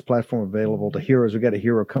this platform available to heroes. We got a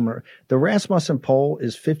hero coming. The Rasmussen poll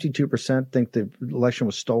is 52% think the election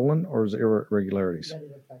was stolen, or is there irregularities?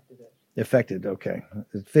 Affected. Okay.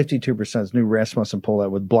 52% is new Rasmussen poll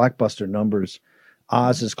out with blockbuster numbers.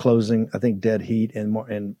 Oz is closing. I think dead heat, and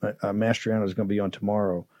Mastriano is going to be on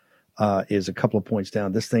tomorrow. Is a couple of points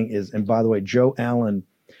down. This thing is, and by the way, Joe Allen,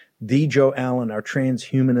 our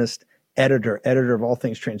transhumanist editor of all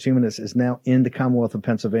things transhumanist, is now in the Commonwealth of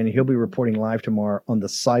Pennsylvania. He'll be reporting live tomorrow on the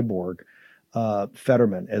cyborg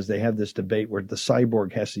Fetterman, as they have this debate where the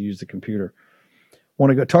cyborg has to use the computer.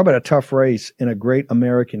 Want to go talk about a tough race and a great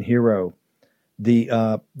American hero,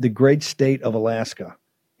 the great state of Alaska,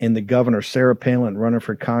 and the governor, Sarah Palin, running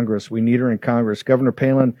for Congress. We need her in Congress. Governor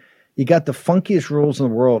Palin, you got the funkiest rules in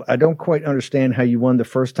the world. I don't quite understand how you won the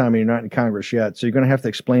first time and you're not in Congress yet. So you're going to have to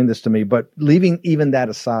explain this to me. But leaving even that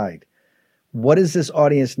aside, what does this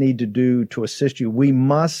audience need to do to assist you? We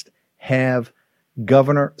must have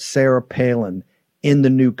Governor Sarah Palin in the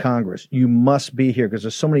new Congress. You must be here because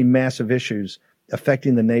there's so many massive issues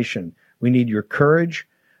affecting the nation. We need your courage.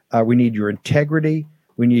 We need your integrity.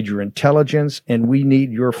 We need your intelligence, and we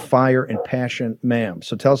need your fire and passion, ma'am.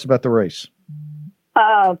 So tell us about the race.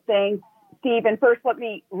 Thanks, Steve. And first, let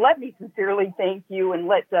me sincerely thank you and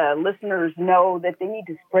let listeners know that they need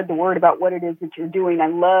to spread the word about what it is that you're doing. I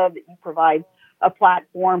love that you provide a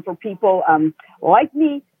platform for people like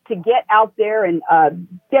me to get out there and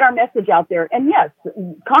get our message out there. And yes,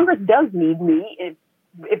 Congress does need me.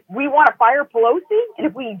 If we want to fire Pelosi and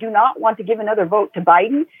if we do not want to give another vote to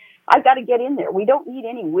Biden, I've got to get in there. We don't need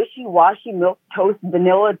any wishy-washy, milquetoast,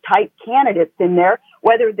 vanilla type candidates in there,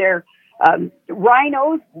 whether they're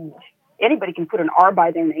rhinos, anybody can put an R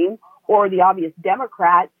by their name, or the obvious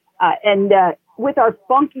Democrat. And with our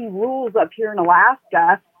funky rules up here in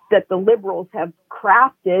Alaska that the liberals have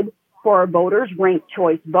crafted for our voters, ranked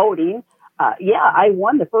choice voting, I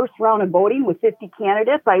won the first round of voting with 50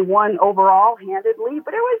 candidates. I won overall handedly,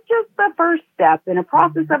 but it was just the first step in a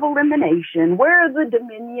process of elimination where the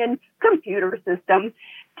Dominion computer system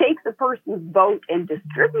takes a person's vote and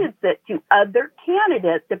distributes it to other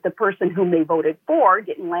candidates if the person whom they voted for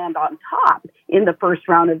didn't land on top in the first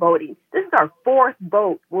round of voting. This is our fourth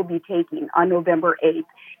vote we'll be taking on November 8th.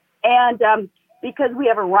 And because we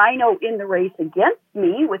have a rhino in the race against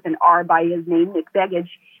me with an R by his name, Nick Begich,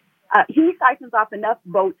 he siphons off enough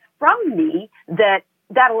votes from me that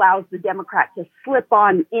allows the Democrat to slip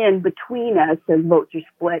on in between us as votes are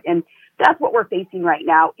split. And that's what we're facing right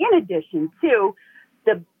now, in addition to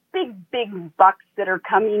the big bucks that are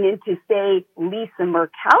coming into, say, Lisa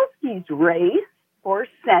Murkowski's race for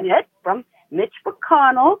Senate from Mitch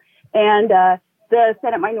McConnell and the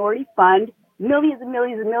Senate Minority Fund. Millions and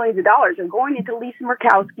millions and millions of dollars are going into Lisa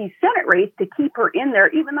Murkowski's Senate race to keep her in there,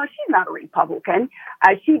 even though she's not a Republican.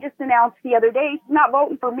 She just announced the other day she's not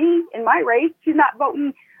voting for me in my race. She's not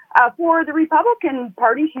voting for the Republican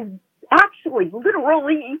Party. She's actually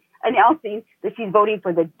literally announcing that she's voting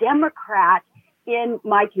for the Democrat in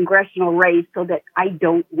my congressional race so that I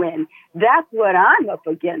don't win. That's what I'm up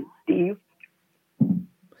against, Steve.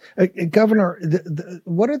 Governor,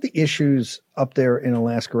 what are the issues up there in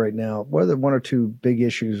Alaska right now? What are the one or two big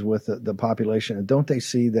issues with the population? And don't they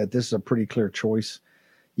see that this is a pretty clear choice?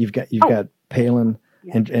 You've got Palin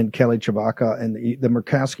and Kelly Tshibaka, and the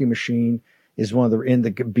Murkowski machine is one of the in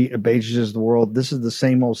the Beges of the world. This is the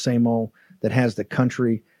same old that has the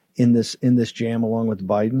country in this jam along with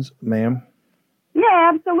Biden's, ma'am.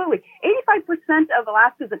 Yeah, absolutely. 85% of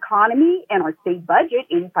Alaska's economy and our state budget,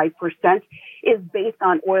 85%, is based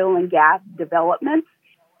on oil and gas development.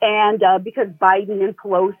 And because Biden and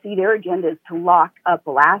Pelosi, their agenda is to lock up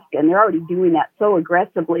Alaska, and they're already doing that so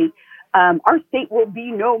aggressively, our state will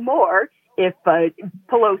be no more if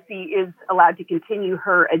Pelosi is allowed to continue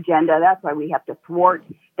her agenda. That's why we have to thwart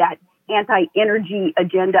that anti-energy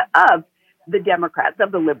agenda of the Democrats,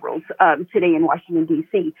 of the liberals, today in Washington,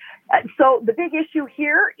 D.C. So the big issue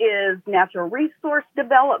here is natural resource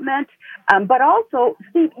development. But also,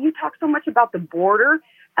 Steve, you talk so much about the border,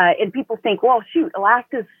 and people think, well, shoot,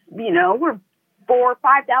 Alaska's, we're 4,000 or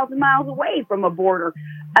 5,000 miles away from a border.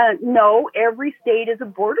 No, every state is a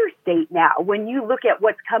border state now. When you look at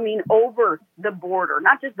what's coming over the border,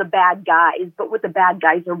 not just the bad guys, but what the bad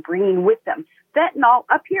guys are bringing with them. Fentanyl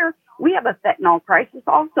up here, we have a fentanyl crisis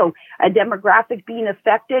also, a demographic being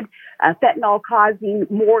affected, fentanyl causing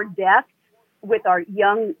more deaths with our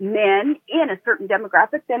young men in a certain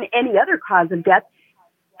demographic than any other cause of death.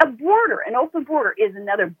 An open border is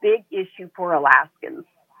another big issue for Alaskans.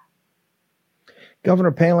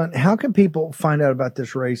 Governor Palin, how can people find out about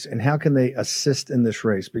this race and how can they assist in this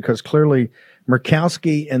race? Because clearly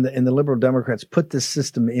Murkowski and the liberal Democrats put this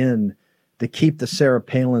system in to keep the Sarah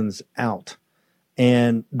Palins out.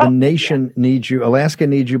 And the nation needs you. Alaska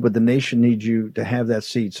needs you, but the nation needs you to have that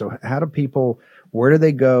seat. So where do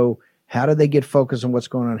they go? How do they get focused on what's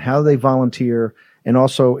going on? How do they volunteer? And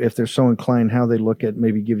also, if they're so inclined, how they look at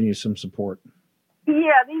maybe giving you some support?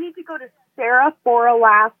 Yeah, they need to go to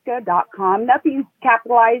sarahforalaska.com. Nothing's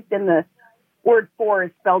capitalized and the word for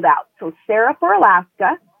is spelled out. So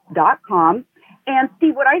sarahforalaska.com. And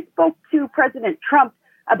Steve, what I spoke to President Trump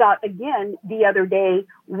about again the other day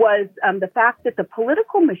was the fact that the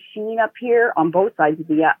political machine up here on both sides of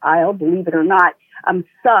the aisle, believe it or not,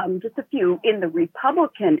 just a few in the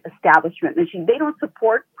Republican establishment machine, they don't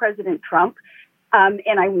support President Trump.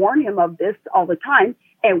 And I warn him of this all the time.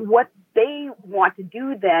 And what they want to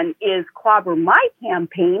do then is clobber my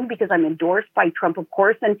campaign because I'm endorsed by Trump, of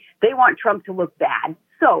course, and they want Trump to look bad.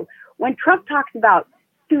 So when Trump talks about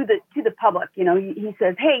to the public, he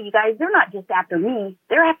says, hey, you guys, they're not just after me.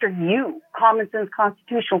 They're after you, common sense,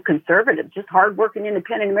 constitutional conservatives, just hardworking,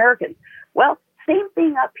 independent Americans. Well, same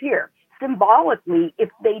thing up here. Symbolically, if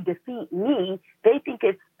they defeat me, they think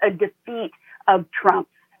it's a defeat of Trump.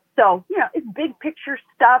 So, it's big picture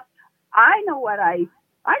stuff. I know what I'm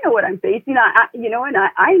facing. I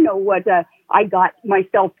know what I got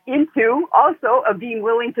myself into also of being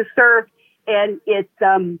willing to serve. And it's,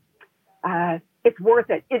 it's worth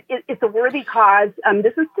it. It's a worthy cause.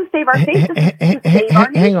 This is to save our state.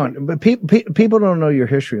 Hang on, but people don't know your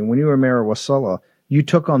history. And when you were mayor of Wasilla, you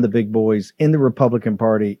took on the big boys in the Republican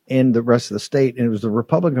Party and the rest of the state, and it was the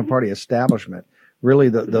Republican Party establishment, really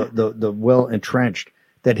the well entrenched,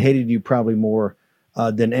 that hated you probably more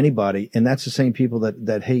than anybody, and that's the same people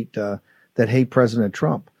that hate President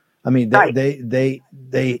Trump. I mean, they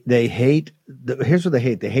hate. Here's what they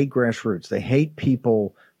hate: they hate grassroots. They hate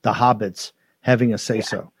people, the hobbits, having a say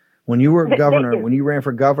so. When you were governor, when you ran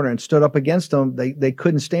for governor and stood up against them, they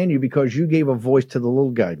couldn't stand you because you gave a voice to the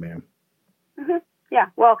little guy, man. Mm-hmm. Yeah,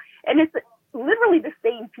 well, and it's literally the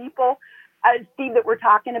same people, Steve, that we're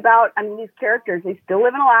talking about. I mean, these characters, they still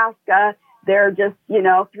live in Alaska. They're just,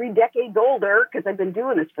 3 decades older because I've been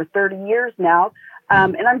doing this for 30 years now.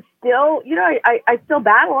 And I'm still, I still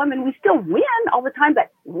battle them and we still win all the time. But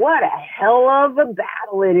what a hell of a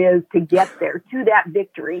battle it is to get there to that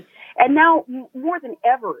victory. And now more than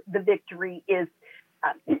ever, the victory is,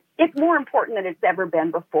 it's more important than it's ever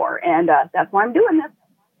been before. And that's why I'm doing this.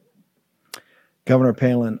 Governor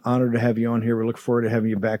Palin, honored to have you on here. We look forward to having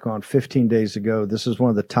you back on 15 days ago. This is one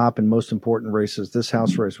of the top and most important races. This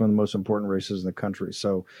House race, one of the most important races in the country.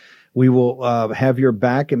 So we will have your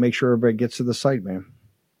back and make sure everybody gets to the site, man.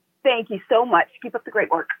 Thank you so much. Keep up the great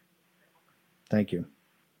work. Thank you.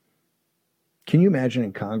 Can you imagine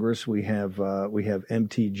in Congress we have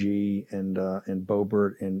MTG and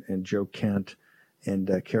Boebert and Joe Kent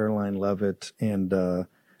and Caroline Leavitt and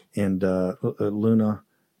Luna.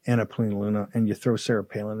 Anna Pauline Luna, and you throw Sarah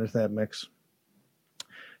Palin into that mix.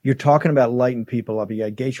 You're talking about lighting people up. You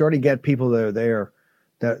got Gates. You already got people that are there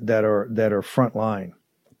that are front line,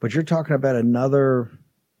 but you're talking about another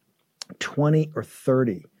 20 or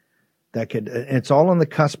 30 that could. And it's all on the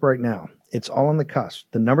cusp right now. It's all on the cusp.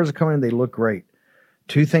 The numbers are coming in. They look great.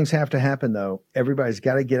 Two things have to happen though. Everybody's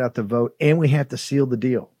got to get out to vote, and we have to seal the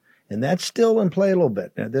deal. And that's still in play a little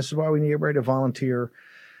bit. Now, this is why we need everybody to volunteer.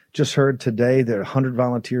 Just heard today that 100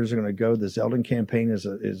 volunteers are going to go. The Zeldin campaign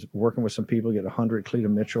is working with some people, get 100, Cleta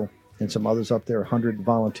Mitchell and some others up there, 100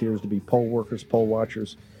 volunteers to be poll workers, poll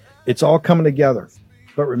watchers. It's all coming together.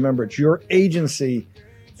 But remember, it's your agency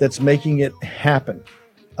that's making it happen.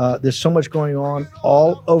 There's so much going on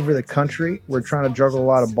all over the country. We're trying to juggle a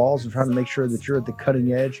lot of balls and trying to make sure that you're at the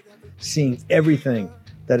cutting edge, seeing everything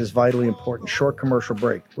that is vitally important. Short commercial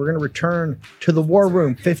break. We're going to return to the war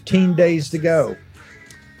room, 15 days to go.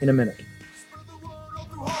 In a minute.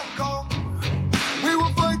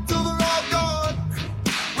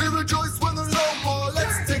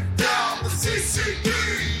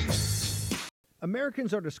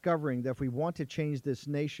 Americans are discovering that if we want to change this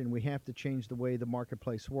nation, we have to change the way the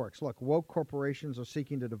marketplace works. Look, woke corporations are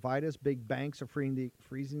seeking to divide us. Big banks are freezing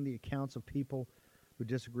the accounts of people who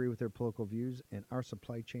disagree with their political views, and our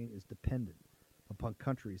supply chain is dependent upon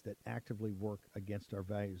countries that actively work against our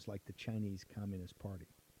values, like the Chinese Communist Party.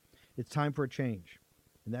 It's time for a change,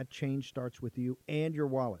 and that change starts with you and your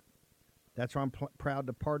wallet. That's why I'm proud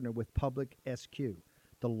to partner with Public SQ,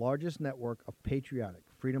 the largest network of patriotic,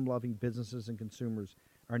 freedom-loving businesses and consumers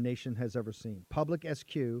our nation has ever seen. Public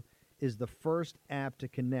SQ is the first app to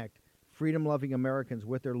connect freedom-loving Americans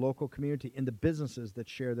with their local community and the businesses that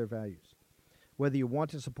share their values. Whether you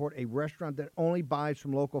want to support a restaurant that only buys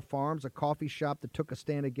from local farms, a coffee shop that took a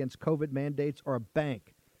stand against COVID mandates, or a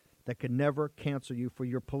bank that could never cancel you for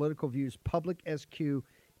your political views, Public SQ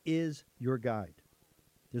is your guide.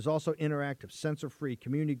 There's also interactive, censor-free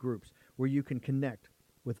community groups where you can connect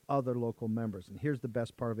with other local members. And here's the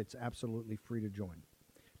best part of it. It's absolutely free to join.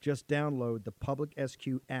 Just download the Public SQ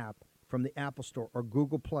app from the Apple Store or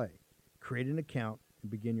Google Play. Create an account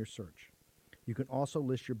and begin your search. You can also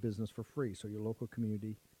list your business for free so your local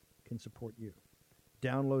community can support you.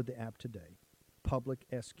 Download the app today. Public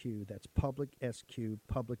SQ. That's Public SQ.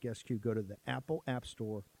 Public SQ. Go to the Apple App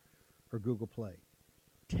Store or Google Play.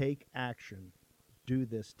 Take action. Do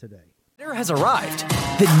this today. Getter has arrived.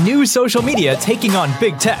 The new social media taking on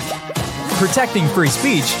big tech, protecting free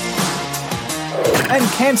speech, and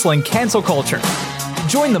canceling cancel culture.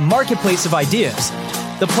 Join the marketplace of ideas.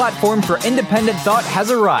 The platform for independent thought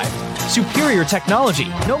has arrived. Superior technology.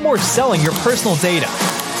 No more selling your personal data.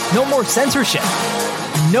 No more censorship.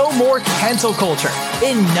 No more cancel culture.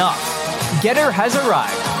 Enough. Getter has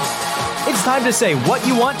arrived. It's time to say what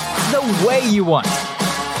you want, the way you want.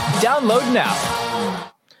 Download now.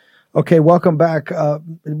 Okay, welcome back.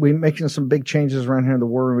 We're making some big changes around here in the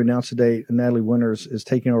War Room. We announced today Natalie Winters is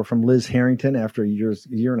taking over from Liz Harrington after a year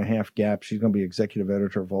and a half gap. She's going to be executive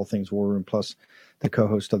editor of All Things War Room, plus the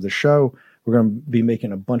co-host of the show. We're going to be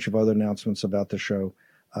making a bunch of other announcements about the show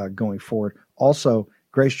going forward. Also,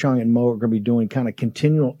 Grace Chung and Mo are going to be doing kind of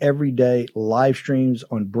continual everyday live streams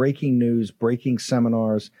on breaking news, breaking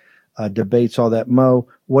seminars, debates, all that. Mo,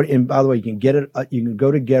 and by the way, you can get it. You can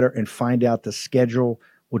go to Getter and find out the schedule.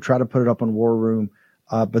 We'll try to put it up on War Room,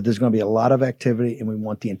 but there's going to be a lot of activity, and we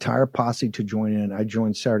want the entire posse to join in. I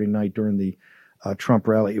joined Saturday night during the Trump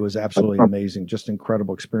rally. It was absolutely amazing, just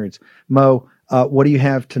incredible experience. Mo, what do you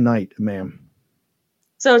have tonight, ma'am?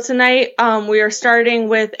 So tonight we are starting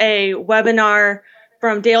with a webinar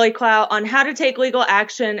from Daily Clout on how to take legal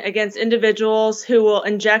action against individuals who will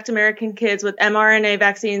inject American kids with mRNA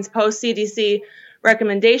vaccines post CDC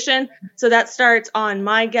recommendation. So that starts on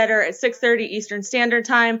my Getter at 6:30 Eastern Standard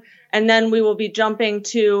Time. And then we will be jumping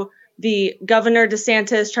to the Governor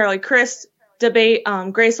DeSantis, Charlie Crist debate.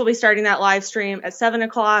 Grace will be starting that live stream at 7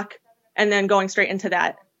 o'clock and then going straight into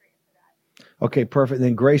that. Okay, perfect.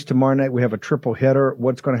 Then Grace, tomorrow night we have a triple hitter.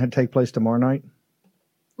 What's going to take place tomorrow night?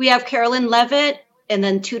 We have Carolyn Levitt, and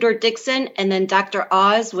then Tudor Dixon, and then Dr.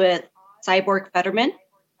 Oz with Cyborg Fetterman.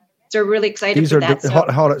 So we're really excited for that.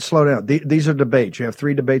 Hold it, slow down. These are debates. You have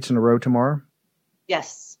 3 debates in a row tomorrow?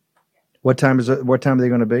 Yes. What time is it? What time are they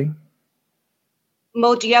going to be?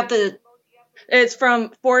 Mo, do you have the... It's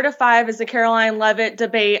from 4 to 5 is the Caroline Levitt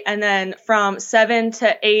debate, and then from 7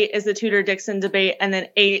 to 8 is the Tudor Dixon debate, and then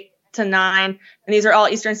 8 to 9, and these are all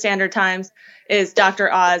Eastern Standard Times, is Dr.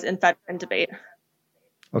 Oz and Fetterman debate.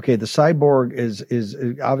 Okay, the Cyborg is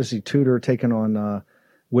obviously Tudor taking on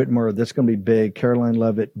Whitmer. That's going to be big. Caroline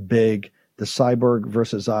Levitt, big. The Cyborg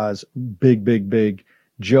versus Oz, big, big, big.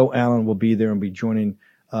 Joe Allen will be there and be joining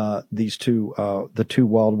these two, the two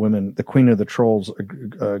wild women, the Queen of the Trolls,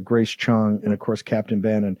 Grace Chung, and of course Captain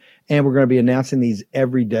Bannon. And we're going to be announcing these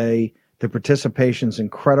every day. The participation is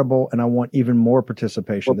incredible, and I want even more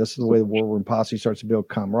participation. This is the way the War Room Posse starts to build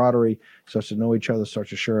camaraderie, starts to know each other,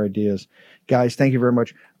 starts to share ideas. Guys, thank you very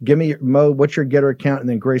much. Give me, Mo, what's your Getter account? And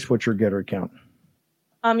then Grace, what's your Getter account?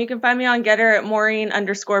 You can find me on Getter at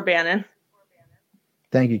Maureen_Bannon.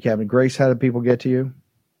 Thank you, Captain. Grace, how do people get to you?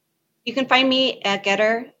 You can find me at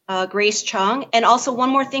Getter, Grace Chung. And also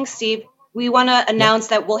one more thing, Steve. We want to announce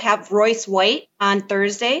that we'll have Royce White on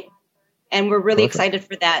Thursday. And we're really excited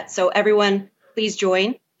for that. So everyone, please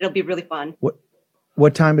join. It'll be really fun.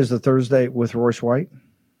 What time is the Thursday with Royce White?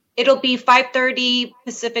 It'll be 5:30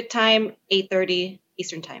 Pacific time, 8:30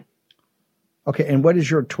 Eastern time. Okay, and what is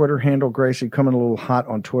your Twitter handle, Grace? You come in a little hot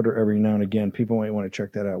on Twitter every now and again. People might want to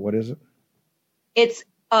check that out. What is it? It's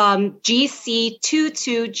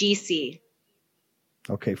GC22GC.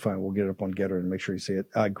 Okay, fine. We'll get it up on Getter and make sure you see it.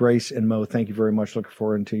 Grace and Mo, thank you very much. Looking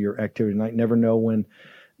forward to your activity tonight. Never know when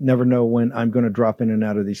I'm going to drop in and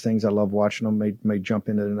out of these things. I love watching them. May jump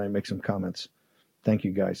into it and I make some comments. Thank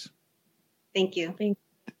you, guys. Thank you.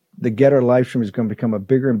 The Getter live stream is going to become a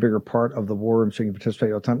bigger and bigger part of the War Room, so you can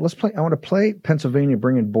participate all the time. Let's play. I want to play Pennsylvania,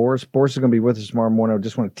 bring in Boris. Boris is going to be with us tomorrow morning. I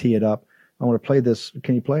just want to tee it up. I want to play this.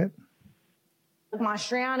 Can you play it?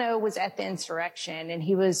 Mastriano was at the insurrection and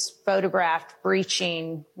he was photographed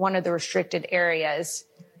breaching one of the restricted areas.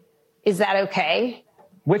 Is that okay?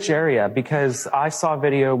 Which area? Because I saw a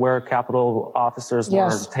video where Capitol officers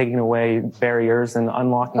were taking away barriers and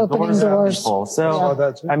unlocking doors for people.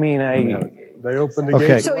 So, I mean, they opened the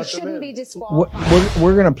gate. So it shouldn't be disqualified.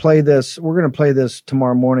 We're going to play this. We're going to play this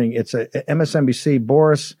tomorrow morning. It's a MSNBC.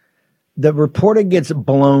 Boris, the reporter gets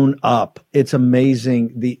blown up. It's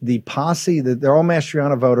amazing. The posse, they're all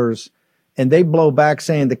Mastriano voters, and they blow back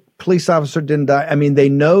saying the police officer didn't die. I mean, they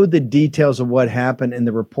know the details of what happened, and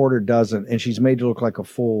the reporter doesn't, and she's made to look like a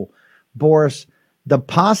fool. Boris, the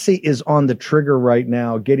posse is on the trigger right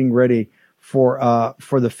now, getting ready for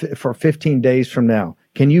 15 days from now.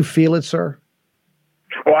 Can you feel it, sir?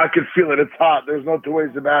 Oh, I can feel it. It's hot. There's no two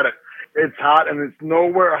ways about it. It's hot, and it's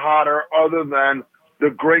nowhere hotter other than the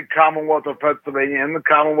great Commonwealth of Pennsylvania and the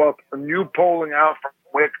Commonwealth. A new polling out from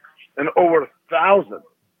WIC, and over 1,000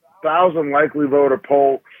 likely voter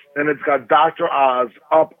poll, and it's got Dr. Oz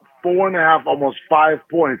up 4.5, almost 5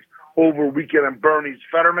 points over Weekend and Bernie's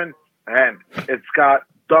Fetterman, and it's got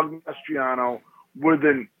Doug Mastriano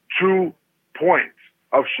within 2 points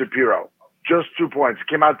of Shapiro. Just 2 points. It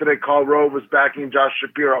came out today. Karl Rove was backing Josh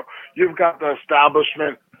Shapiro. You've got the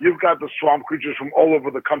establishment. You've got the swamp creatures from all over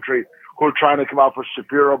the country who are trying to come out for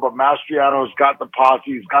Shapiro, but Mastriano's got the posse.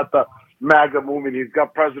 He's got the MAGA movement. He's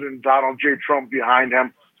got President Donald J. Trump behind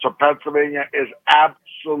him. So Pennsylvania is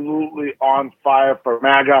absolutely on fire for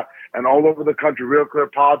MAGA, and all over the country. Real Clear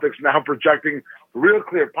Politics now projecting Real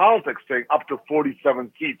Clear Politics saying up to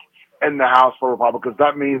 47 seats in the House for Republicans.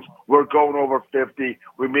 That means we're going over 50.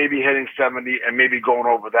 We may be hitting 70 and maybe going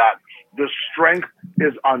over that. The strength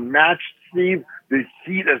is unmatched, Steve. The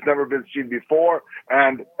heat has never been seen before.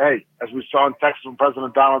 And, hey, as we saw in Texas from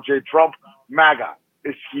President Donald J. Trump, MAGA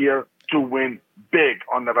is here to win big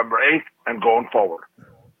on November 8th and going forward.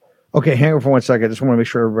 Okay, hang on for 1 second. I just want to make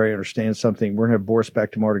sure everybody understands something. We're going to have Boris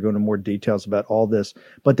back tomorrow to go into more details about all this.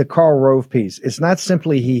 But the Karl Rove piece, it's not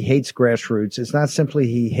simply he hates grassroots. It's not simply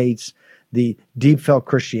he hates the deep-felt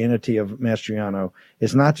Christianity of Mastriano.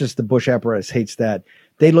 It's not just the Bush apparatus hates that.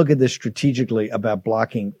 They look at this strategically about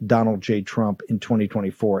blocking Donald J. Trump in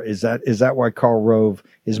 2024. Is that why Karl Rove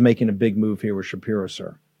is making a big move here with Shapiro,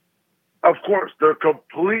 sir? Of course, they're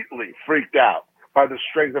completely freaked out by the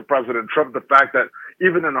strength of President Trump. The fact that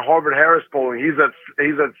even in the Harvard-Harris polling, he's at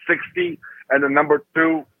 60, and the number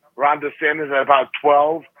 2, Ron DeSantis, at about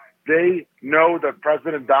 12. They know that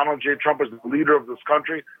President Donald J. Trump is the leader of this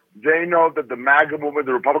country. They know that the MAGA movement,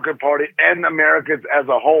 the Republican Party, and Americans as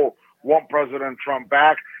a whole want President Trump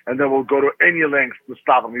back, and they will go to any lengths to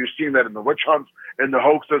stop him. You've seen that in the witch hunts, in the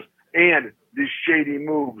hoaxes, and these shady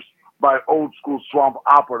moves by old-school swamp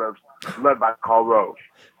operatives led by Karl Rove.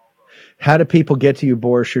 How do people get to you,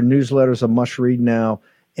 Boris? Your newsletter's a must-read now,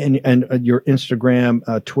 and your Instagram,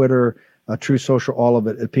 Twitter, True Social, all of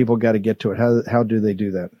it. People got to get to it. How do they do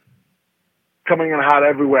that? Coming in hot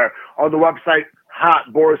everywhere. On the website,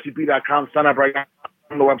 hot, boriscp.com. Sign up right now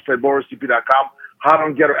on the website, boriscp.com. Hot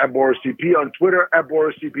on Getter at BorisCP. On Twitter, at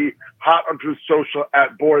BorisCP. Hot on True Social,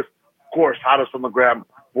 at Boris. Of course, hottest on the gram,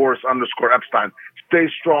 Boris_Epstein. Stay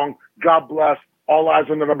strong. God bless. All eyes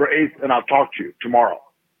on November 8th, and I'll talk to you tomorrow.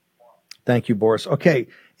 Thank you, Boris. Okay,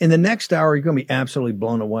 in the next hour, you're going to be absolutely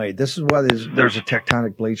blown away. This is why there's a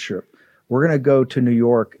tectonic plate shift. We're going to go to New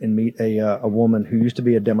York and meet a woman who used to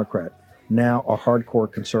be a Democrat, now a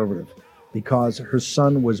hardcore conservative, because her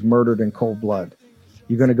son was murdered in cold blood.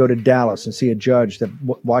 You're going to go to Dallas and see a judge that,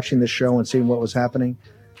 watching this show and seeing what was happening,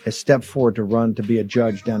 has stepped forward to run to be a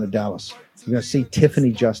judge down in Dallas. You're going to see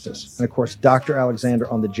Tiffany Justice, and of course, Dr. Alexander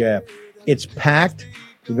on the jab. It's packed.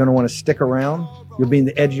 You're going to want to stick around. You'll be in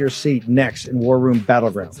the edge of your seat next in War Room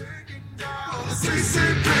Battleground.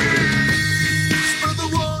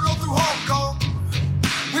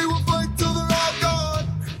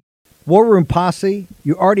 War Room Posse,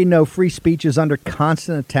 you already know free speech is under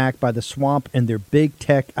constant attack by the swamp and their big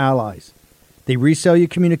tech allies. They resell your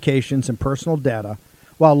communications and personal data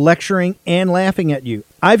while lecturing and laughing at you.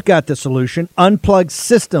 I've got the solution. Unplug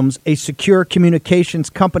Systems, a secure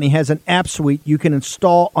communications company, has an app suite you can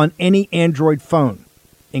install on any Android phone,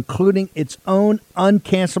 including its own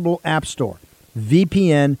uncancelable app store,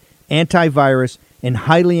 VPN, antivirus, and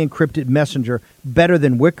highly encrypted messenger, better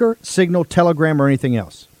than Wicker, Signal, Telegram, or anything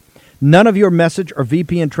else. None of your message or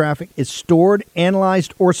VPN traffic is stored,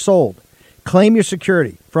 analyzed, or sold. Claim your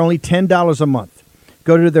security for only $10 a month.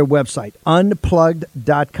 Go to their website,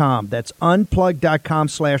 unplugged.com. That's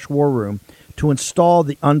unplugged.com/warroom to install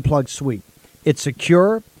the Unplugged suite. It's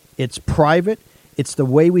secure, it's private, it's the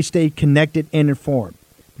way we stay connected and informed.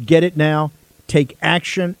 Get it now. Take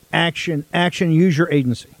action, action, action. Use your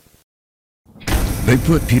agency. They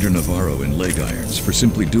put Peter Navarro in leg irons for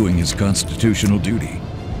simply doing his constitutional duty.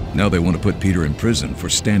 Now they want to put Peter in prison for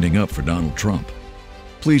standing up for Donald Trump.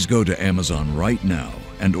 Please go to Amazon right now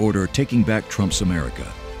and order Taking Back Trump's America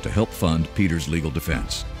to help fund Peter's legal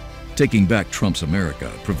defense. Taking Back Trump's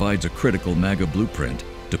America provides a critical MAGA blueprint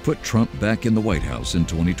to put Trump back in the White House in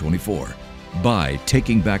 2024. Buy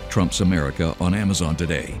Taking Back Trump's America on Amazon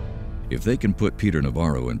today. If they can put Peter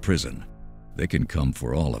Navarro in prison, they can come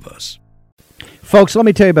for all of us. Folks, let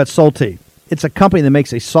me tell you about Solti. It's a company that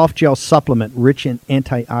makes a soft gel supplement rich in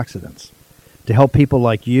antioxidants to help people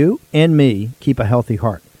like you and me keep a healthy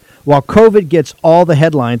heart. While COVID gets all the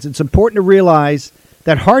headlines, it's important to realize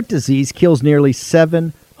that heart disease kills nearly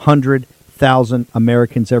 700,000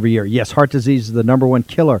 Americans every year. Yes, heart disease is the number one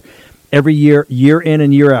killer every year, year in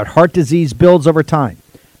and year out. Heart disease builds over time.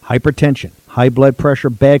 Hypertension, high blood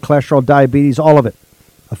pressure, bad cholesterol, diabetes, all of it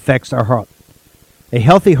affects our heart. A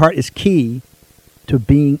healthy heart is key to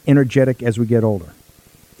being energetic as we get older.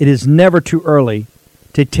 It is never too early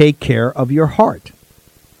to take care of your heart.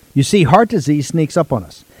 You see, heart disease sneaks up on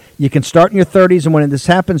us. You can start in your 30s, and when this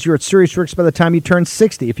happens, you're at serious risk by the time you turn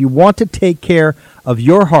 60. If you want to take care of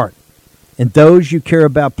your heart and those you care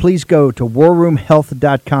about, please go to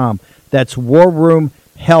warroomhealth.com. That's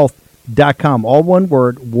warroomhealth.com. All one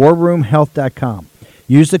word, warroomhealth.com.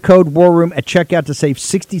 Use the code WARROOM at checkout to save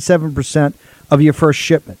 67% of your first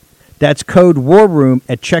shipment. That's code WARROOM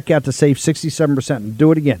at checkout to save 67%. And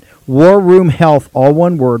do it again. War Room Health, all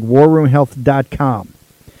one word, warroomhealth.com.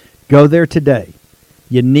 Go there today.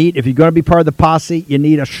 If you're going to be part of the posse, you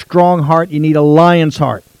need a strong heart. You need a lion's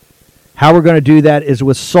heart. How we're going to do that is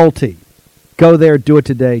with Salty. Go there, do it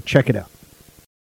today. Check it out.